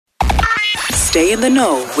Stay in the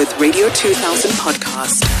know with Radio 2000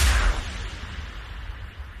 podcast.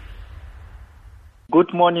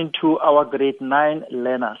 Good morning to our grade 9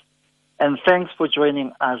 learners, and thanks for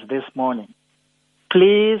joining us this morning.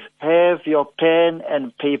 Please have your pen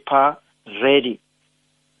and paper ready.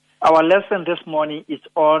 Our lesson this morning is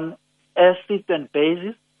on acids and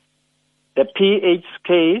bases, the pH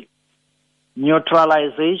scale,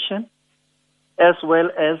 neutralization, as well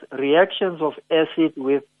as reactions of acid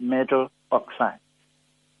with metal oxide.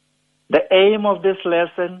 The aim of this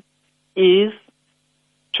lesson is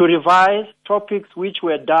to revise topics which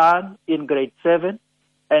were done in grade 7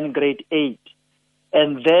 and grade 8,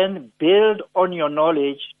 and then build on your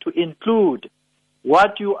knowledge to include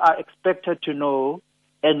what you are expected to know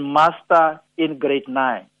and master in grade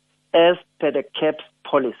 9 as per the CAPS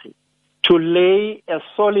policy, to lay a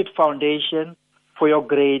solid foundation for your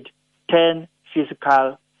grade 10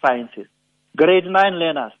 physical sciences. Grade 9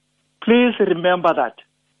 learners, please remember that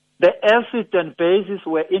the acids and bases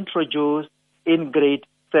were introduced in grade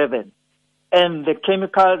 7 and the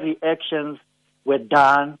chemical reactions were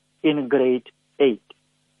done in grade 8.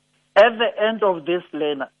 At the end of this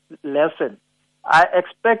lesson, I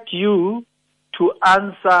expect you to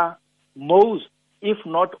answer most, if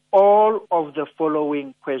not all, of the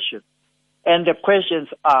following questions. And the questions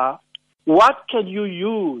are, what can you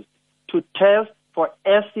use to test for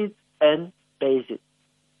acids and bases?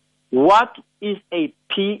 What is a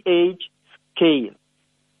pH scale?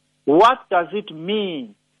 What does it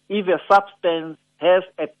mean if a substance has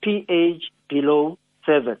a pH below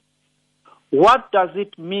 7? What does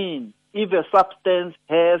it mean if a substance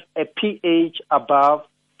has a pH above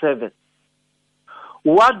 7?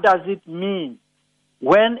 What does it mean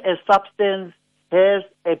when a substance has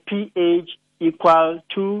a pH equal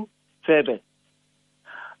to 7?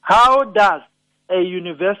 How does a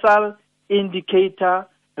universal indicator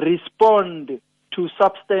respond to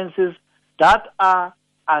substances that are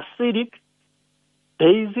acidic,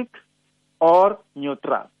 basic, or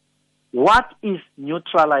neutral? What is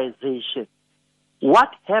neutralization? What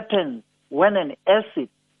happens when an acid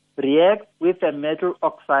reacts with a metal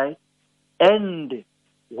oxide? And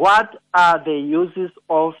what are the uses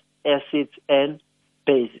of acids and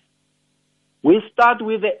bases? We start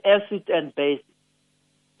with the acids and bases.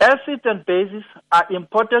 Acids and bases are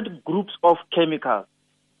important groups of chemicals.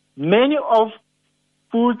 Many of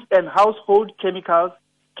food and household chemicals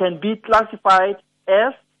can be classified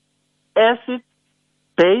as acid,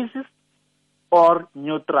 bases, or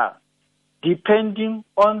neutral, depending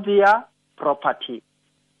on their property.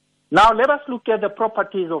 Now let us look at the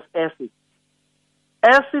properties of acids.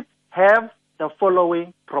 Acids have the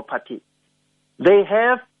following properties. They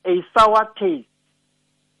have a sour taste,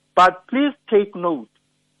 but please take note,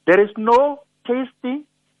 there is no tasting,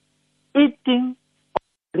 eating,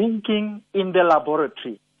 or drinking in the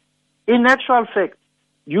laboratory. In actual fact,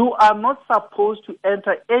 you are not supposed to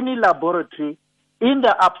enter any laboratory in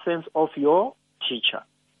the absence of your teacher.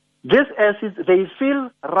 These acids, they feel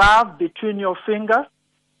rough between your fingers.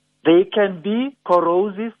 They can be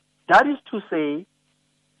corrosive. That is to say,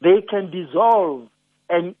 they can dissolve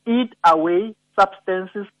and eat away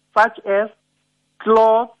substances such as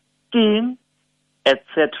cloth, skin,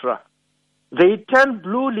 etc. They turn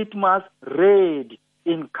blue litmus red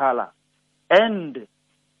in color, and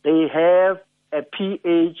they have a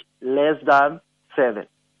pH less than 7.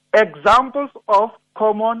 Examples of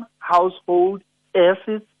common household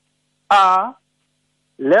acids are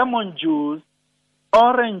lemon juice,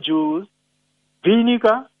 orange juice,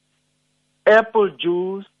 vinegar, apple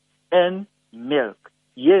juice, and milk.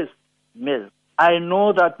 Yes, milk. I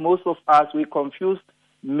know that most of us, we confuse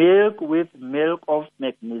milk with milk of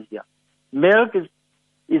magnesia. Milk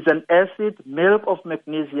is an acid. Milk of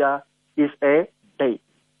magnesia is a base.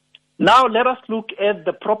 Now let us look at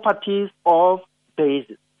the properties of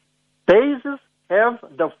bases. Bases have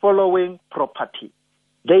the following property.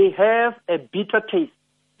 They have a bitter taste.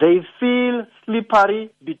 They feel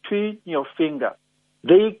slippery between your fingers.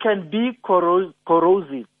 They can be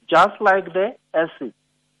corrosive, just like the acid.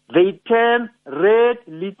 They turn red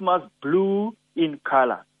litmus blue in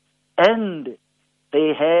color, and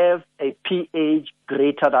they have a pH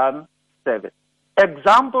greater than 7.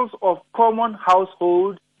 Examples of common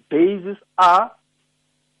household bases are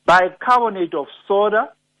bicarbonate of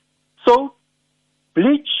soda, soap,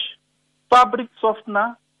 bleach, fabric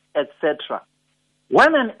softener, etc.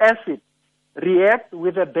 When an acid reacts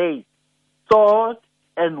with a base, salt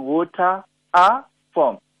and water are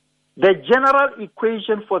formed. The general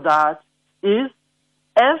equation for that is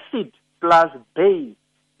acid plus base.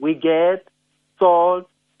 We get salt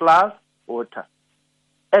plus water.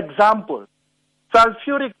 Example,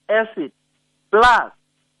 sulfuric acid plus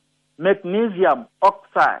magnesium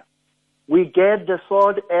oxide, we get the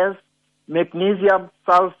salt as magnesium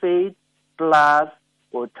sulfate plus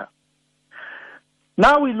water.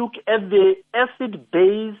 Now we look at the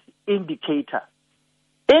acid-base indicator.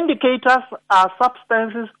 Indicators are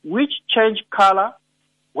substances which change color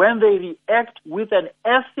when they react with an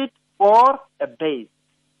acid or a base.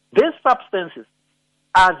 These substances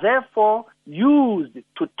are therefore used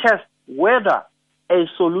to test whether a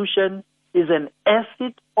solution is an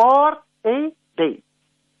acid or a base.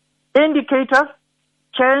 Indicators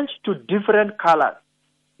change to different colors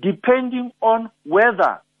depending on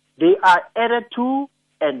whether they are added to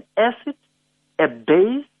an acid, a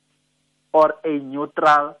base, or a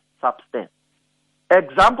neutral substance.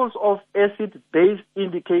 Examples of acid-base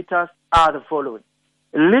indicators are the following.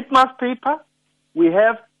 Litmus paper, we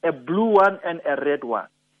have a blue one and a red one.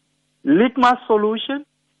 Litmus solution,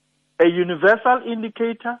 a universal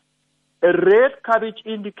indicator, a red cabbage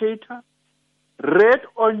indicator, red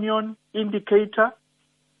onion indicator,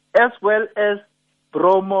 as well as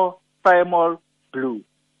bromothermal blue.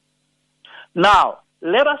 Now,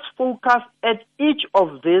 let us focus at each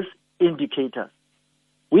of these indicators.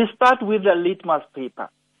 We start with the litmus paper.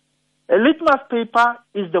 A litmus paper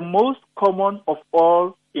is the most common of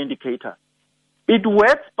all indicators. It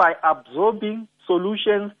works by absorbing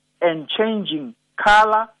solutions and changing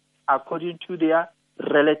color according to their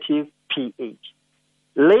relative pH.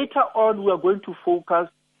 Later on, we are going to focus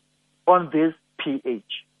on this pH.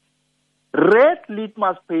 Red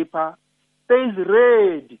litmus paper stays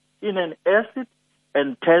red in an acid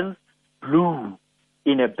and turns blue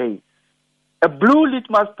in a base. A blue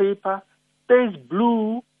litmus paper stays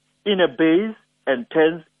blue in a base and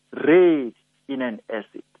turns red in an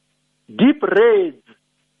acid. Deep reds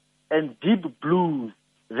and deep blues,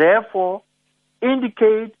 therefore,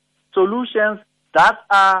 indicate solutions that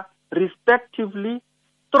are respectively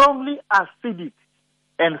strongly acidic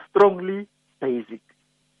and strongly basic.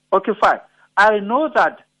 Okay, fine. I know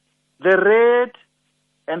that the red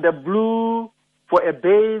and the blue for a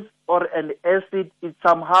base or an acid is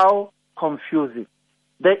somehow confusing.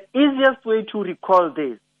 The easiest way to recall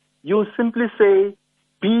this, you simply say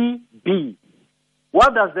BB.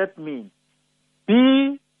 What does that mean?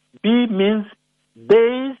 B means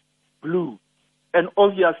base blue, and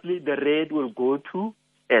obviously the red will go to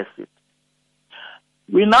acid.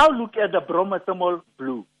 We now look at the bromothermal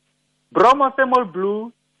blue. Bromothermal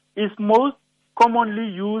blue is most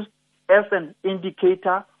commonly used as an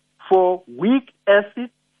indicator for weak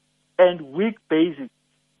acids and weak bases,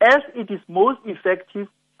 as it is most effective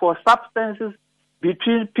for substances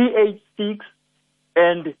between pH 6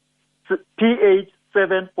 and pH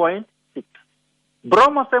 7.6.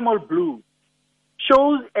 Bromothermal blue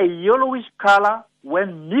shows a yellowish color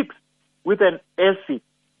when mixed with an acid,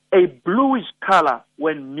 a bluish color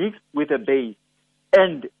when mixed with a base,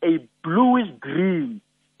 and a bluish green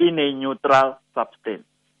in a neutral substance.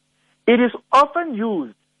 It is often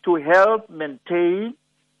used to help maintain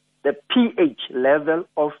the pH level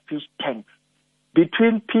of fish tanks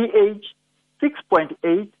between pH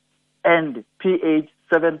 6.8 and pH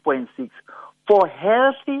 7.6 for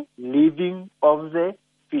healthy living of the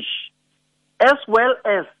fish, as well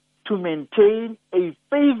as to maintain a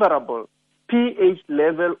favorable pH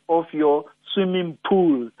level of your swimming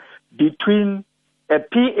pool between a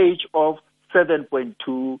pH of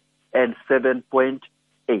 7.2 and 7.8.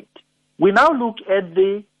 We now look at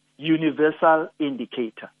the universal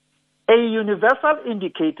indicator. A universal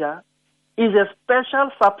indicator is a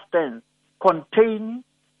special substance containing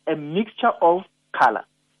a mixture of color.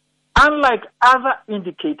 Unlike other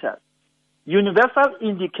indicators, universal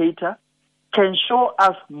indicator can show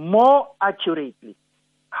us more accurately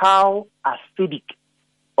how acidic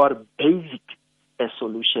or basic a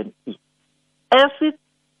solution is. Acids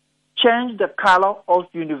change the color of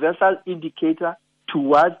universal indicator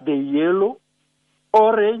towards the yellow,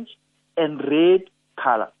 orange, and red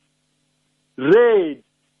color. Red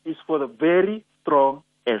is for the very strong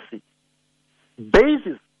acid.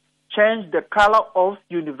 Bases change the color of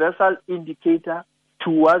universal indicator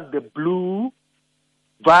towards the blue,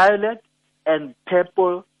 violet, and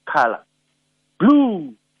purple color.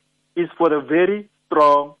 Blue is for the very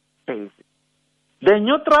strong bases. The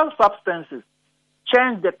neutral substances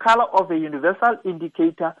change the color of a universal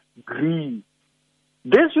indicator green.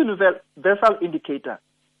 This universal indicator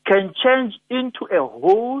can change into a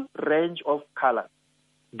whole range of colors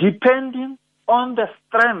depending on the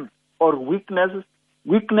strength or weakness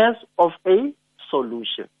of a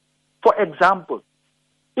solution. For example,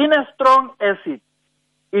 in a strong acid,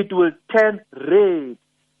 it will turn red,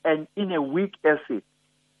 and in a weak acid,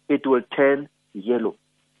 it will turn yellow.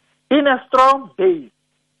 In a strong base,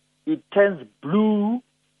 it turns blue,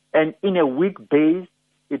 and in a weak base,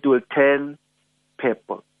 it will turn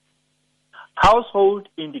purple. Household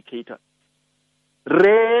indicator.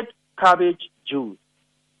 Red cabbage juice.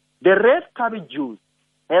 The red cabbage juice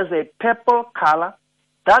has a purple color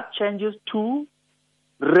that changes to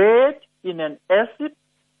red in an acid,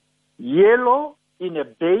 yellow in a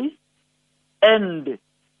base, and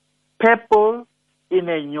purple in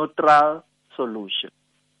a neutral solution.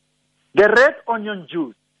 The red onion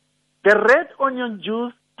juice. The red onion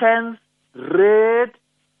juice turns red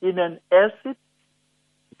in an acid,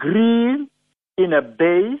 green in a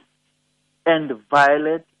base, and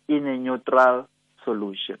violet in a neutral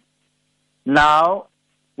solution. Now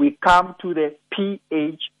we come to the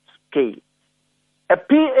pH scale. A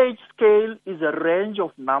pH scale is a range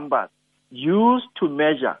of numbers used to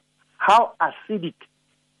measure how acidic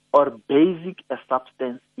or basic a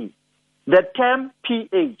substance is. The term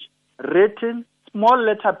pH, written small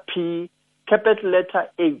letter p, capital letter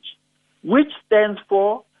H, which stands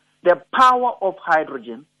for the power of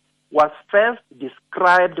hydrogen, was first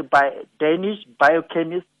described by Danish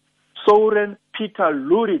biochemist Søren Peter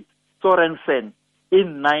Lurit Sørensen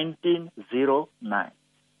in 1909.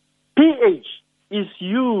 pH is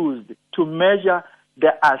used to measure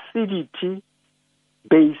the acidity,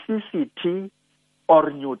 basicity, or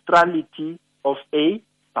neutrality of a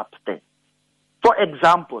substance. For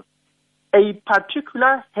example, a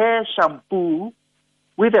particular hair shampoo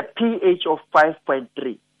with a pH of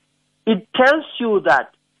 5.3, it tells you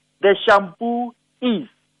that the shampoo is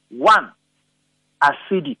 1.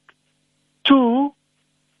 Acidic, 2.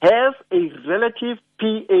 Has a relative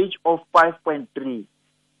pH of 5.3,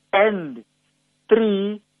 and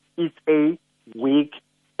 3 is a weak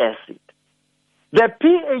acid. The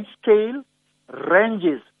pH scale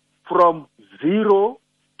ranges from 0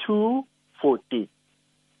 to 14.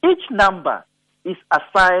 Each number is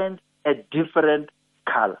assigned a different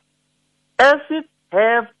color. Acids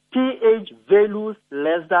have pH values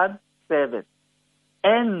less than 7,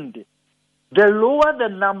 and the lower the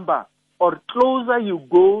number or closer you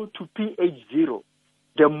go to pH 0,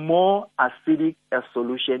 the more acidic a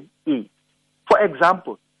solution is. For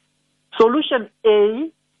example, solution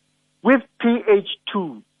A with pH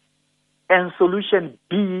 2 and solution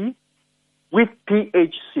B with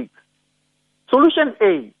pH 6. Solution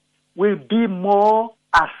A will be more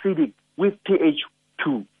acidic with pH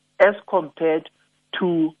 2 as compared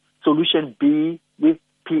to solution B with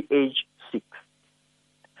pH 6.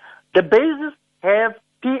 The bases have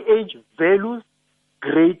pH values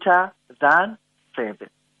greater than 7.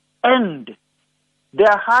 And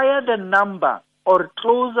the higher the number or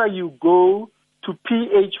closer you go to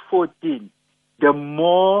pH 14, the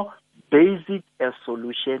more basic a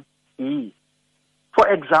solution is. For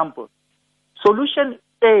example, solution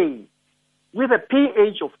A with a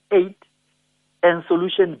pH of 8 and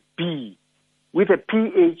solution B with a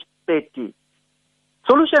pH 13.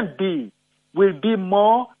 Solution B will be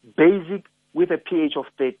more basic with a pH of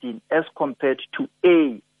 13 as compared to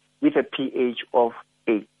A with a pH of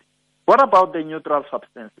 8. What about the neutral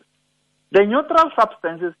substances? The neutral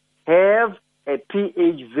substances have a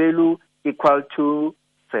pH value equal to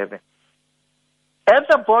 7. At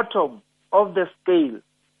the bottom of the scale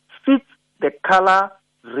sits the color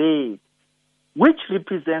red, which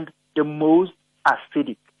represents the most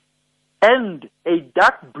acidic, and a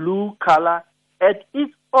dark blue color at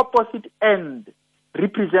its opposite end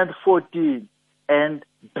represents 14 and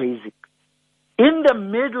basic. In the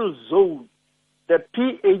middle zone, the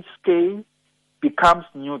pH scale becomes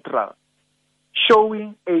neutral,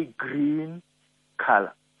 showing a green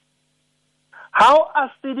color. How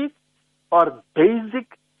acidic or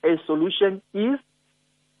basic a solution is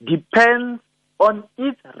depends on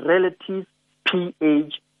its relative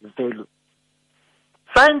pH value.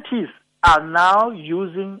 Scientists are now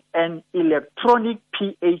using an electronic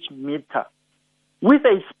pH meter with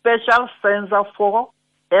a special sensor for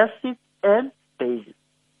acids and bases.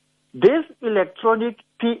 This electronic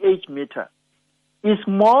pH meter is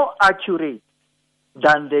more accurate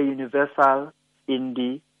than the universal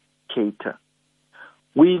indicator.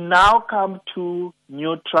 We now come to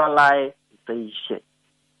neutralization.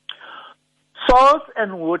 Salts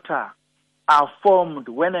and water are formed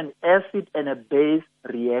when an acid and a base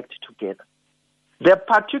react together. The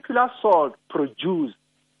particular salt produced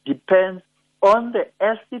depends on the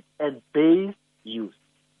acid and base used.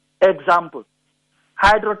 Example,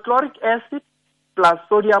 hydrochloric acid plus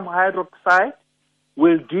sodium hydroxide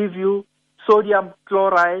will give you sodium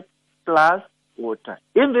chloride plus water.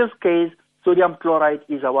 In this case, sodium chloride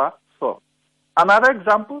is our salt. Another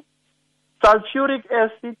example, sulfuric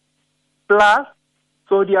acid plus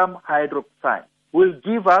sodium hydroxide will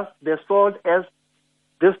give us the salt as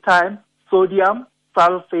this time sodium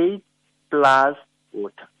sulfate plus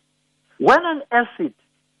water. When an acid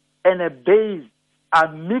and a base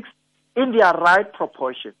are mixed in their right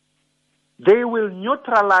proportion, they will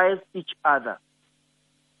neutralize each other.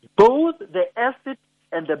 Both the acid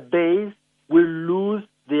and the base will lose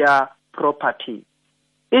their properties.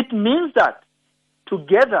 It means that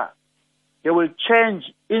together they will change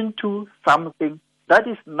into something that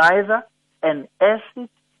is neither an acid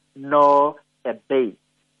nor a base.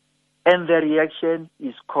 And the reaction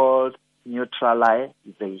is called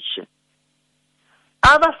neutralization.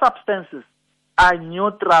 Other substances are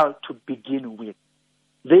neutral to begin with.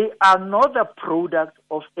 They are not the product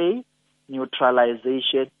of a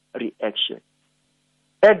neutralization reaction.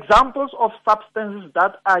 Examples of substances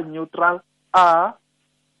that are neutral are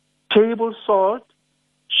table salt,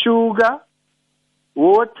 sugar,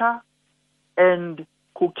 water, and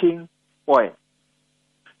cooking oil.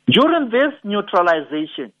 During this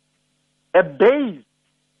neutralization, a base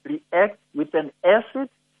reacts with an acid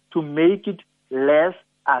to make it less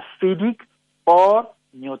acidic or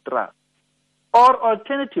neutral. Or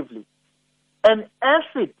alternatively, an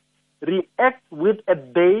acid reacts with a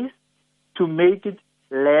base to make it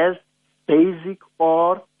less basic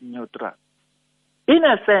or neutral. In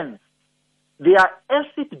a sense, their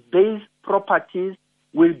acid-base properties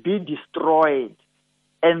will be destroyed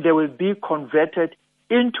and they will be converted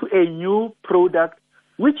into a new product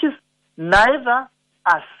which is neither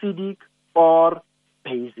acidic or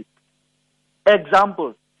basic.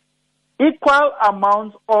 Examples: equal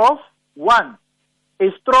amounts of 1. A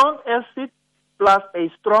strong acid plus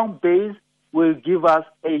a strong base will give us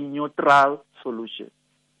a neutral solution.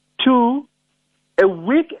 2. A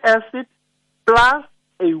weak acid plus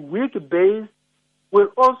a weak base will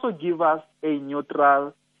also give us a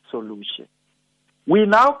neutral solution. We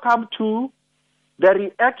now come to the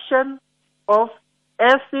reaction of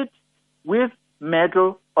acid with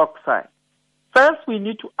metal oxide. First, we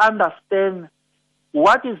need to understand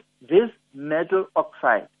what is this metal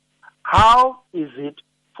oxide. How is it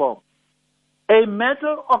formed? A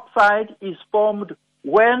metal oxide is formed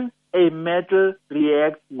when a metal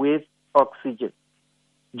reacts with oxygen.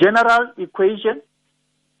 General equation: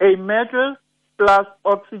 a metal plus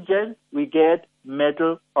oxygen, we get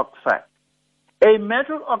metal oxide. A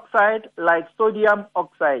metal oxide, like sodium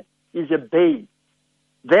oxide, is a base.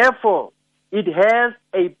 Therefore, it has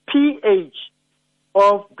a pH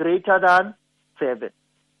of greater than 7.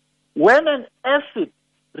 When an acid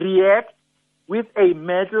reacts with a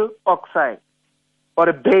metal oxide or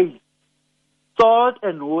a base, salt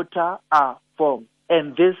and water are formed,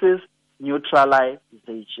 and this is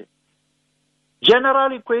neutralization.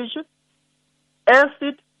 General equation: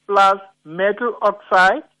 acid plus metal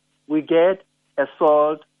oxide, we get a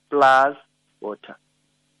salt plus water.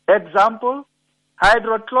 Example: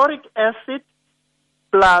 hydrochloric acid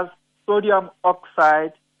plus sodium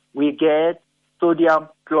oxide, we get sodium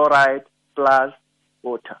chloride plus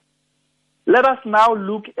water. Let us now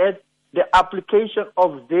look at the application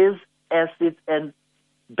of these acids and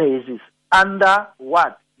bases under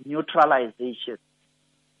what? Neutralization.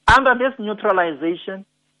 Under this neutralization,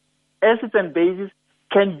 acids and bases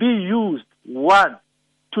can be used, 1,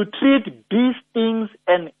 to treat bee stings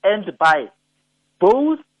and ant bites.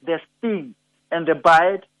 Both the sting and the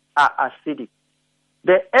bite are acidic.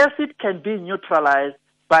 The acid can be neutralized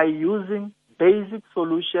by using basic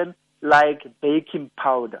solution like baking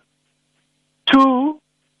powder. 2,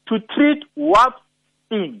 to treat wasp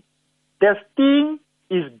sting. The sting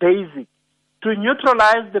is basic. To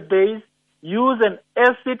neutralize the base, use an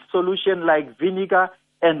acid solution like vinegar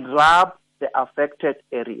and rub the affected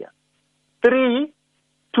area. 3,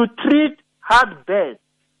 to treat heartburn.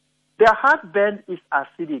 The heartburn is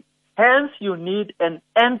acidic. Hence, you need an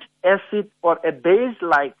antacid or a base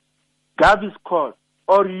like Gaviscon,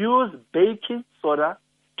 or use baking soda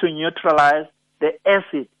to neutralize the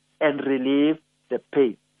acid and relieve the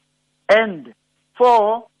pain. And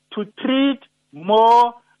 4, to treat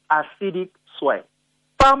more acidic soil.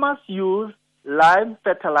 Farmers use lime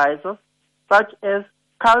fertilizers such as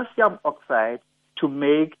calcium oxide to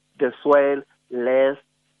make the soil less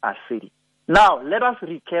acidic. Now, let us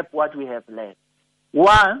recap what we have learned.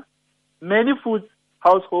 1, many foods,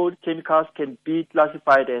 household chemicals can be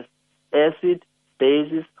classified as acid,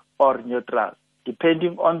 bases, or neutrals,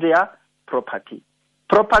 depending on their properties.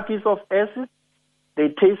 Properties of acids: they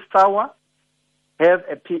taste sour, have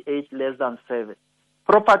a pH less than 7.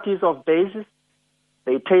 Properties of bases: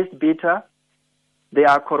 they taste bitter, they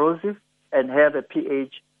are corrosive, and have a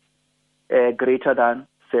pH greater than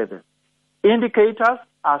 7. Indicators: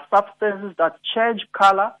 are substances that change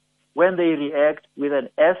color when they react with an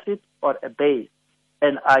acid or a base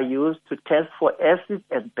and are used to test for acids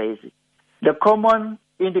and bases. The common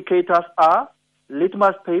indicators are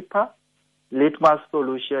litmus paper, litmus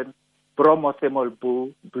solution, bromothermal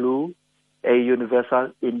blue, a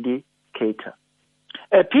universal indicator.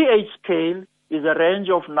 A pH scale is a range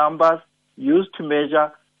of numbers used to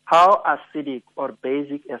measure how acidic or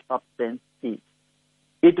basic a substance is.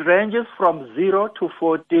 It ranges from 0 to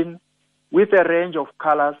 14 with a range of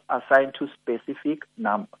colors assigned to specific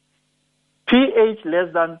numbers. pH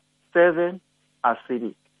less than 7,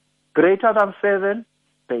 acidic. Greater than 7,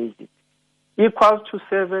 basic. Equals to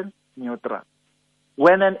 7, neutral.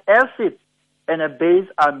 When an acid and a base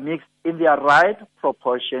are mixed in their right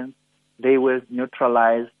proportions, they will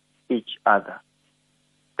neutralize each other.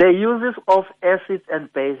 The uses of acids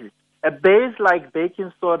and bases. A base like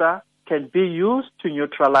baking soda can be used to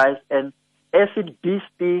neutralize an acid bee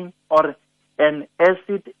sting or an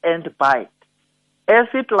acid ant bite.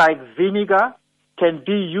 Acid like vinegar can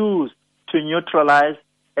be used to neutralize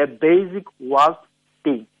a basic wasp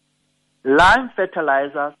sting. Lime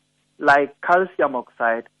fertilizers like calcium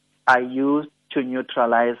oxide are used to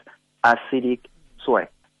neutralize acidic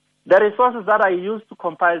sweat. The resources that I used to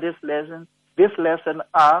compile this lesson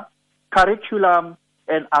are curriculum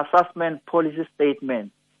and assessment policy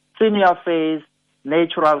statement, senior phase,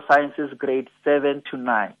 natural sciences grade 7 to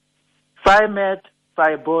 9, SciMet,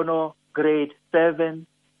 SciBono grade 7,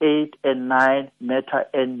 8, and 9 matter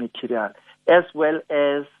and material, as well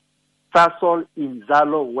as Sasol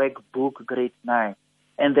Inzalo workbook grade 9.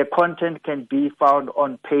 And the content can be found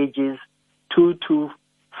on pages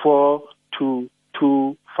 224 to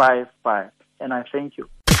 255. And I thank you.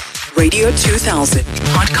 Radio 2000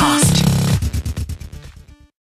 podcast.